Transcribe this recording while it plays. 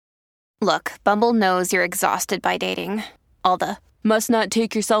Look, Bumble knows you're exhausted by dating. All the must not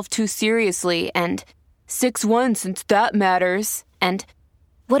take yourself too seriously and 6'1" since that matters. And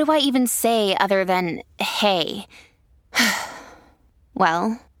what do I even say other than hey?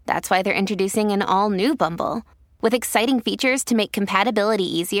 Well, that's why they're introducing an all-new Bumble with exciting features to make compatibility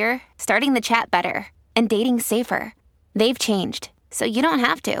easier, starting the chat better, and dating safer. They've changed, so you don't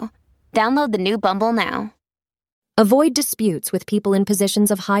have to. Download the new Bumble now. Avoid disputes with people in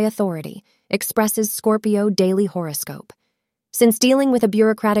positions of high authority, expresses Scorpio daily horoscope. Since dealing with a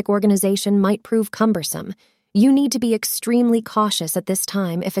bureaucratic organization might prove cumbersome, you need to be extremely cautious at this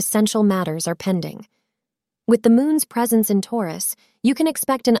time if essential matters are pending. With the moon's presence in Taurus, you can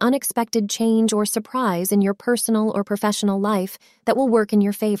expect an unexpected change or surprise in your personal or professional life that will work in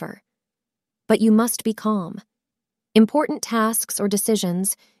your favor. But you must be calm. Important tasks or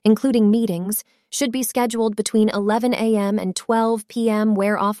decisions, including meetings, should be scheduled between 11 a.m. and 12 p.m.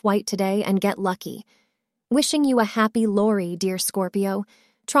 Wear off-white today and get lucky. Wishing you a happy Lori, dear Scorpio.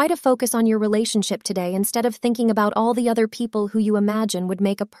 Try to focus on your relationship today instead of thinking about all the other people who you imagine would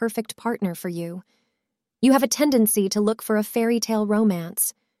make a perfect partner for you. You have a tendency to look for a fairy tale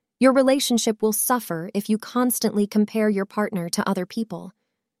romance. Your relationship will suffer if you constantly compare your partner to other people.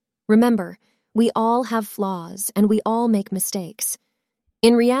 Remember, we all have flaws and we all make mistakes.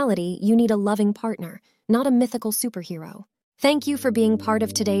 In reality, you need a loving partner, not a mythical superhero. Thank you for being part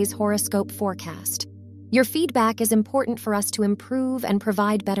of today's horoscope forecast. Your feedback is important for us to improve and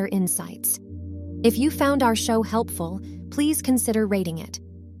provide better insights. If you found our show helpful, please consider rating it.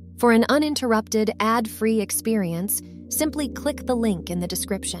 For an uninterrupted, ad-free experience, simply click the link in the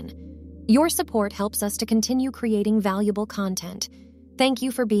description. Your support helps us to continue creating valuable content. Thank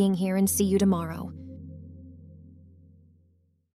you for being here and see you tomorrow.